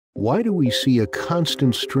Why do we see a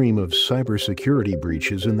constant stream of cybersecurity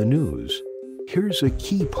breaches in the news? Here's a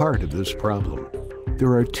key part of this problem.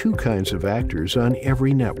 There are two kinds of actors on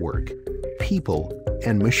every network: people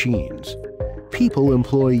and machines. People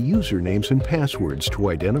employ usernames and passwords to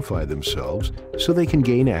identify themselves so they can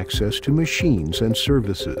gain access to machines and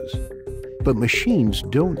services. But machines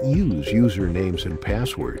don't use usernames and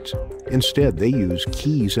passwords. Instead, they use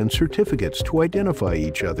keys and certificates to identify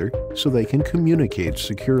each other so they can communicate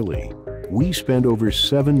securely. We spend over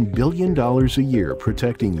 $7 billion a year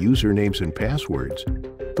protecting usernames and passwords,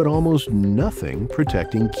 but almost nothing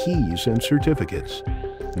protecting keys and certificates.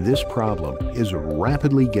 This problem is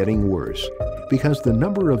rapidly getting worse because the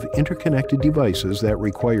number of interconnected devices that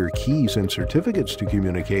require keys and certificates to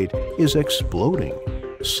communicate is exploding.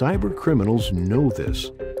 Cyber criminals know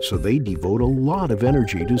this, so they devote a lot of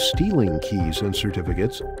energy to stealing keys and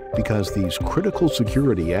certificates because these critical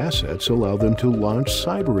security assets allow them to launch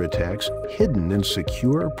cyber attacks hidden in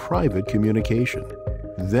secure private communication.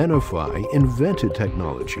 Venafi invented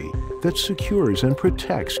technology that secures and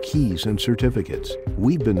protects keys and certificates.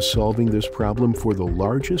 We've been solving this problem for the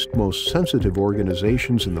largest, most sensitive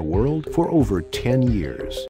organizations in the world for over 10 years.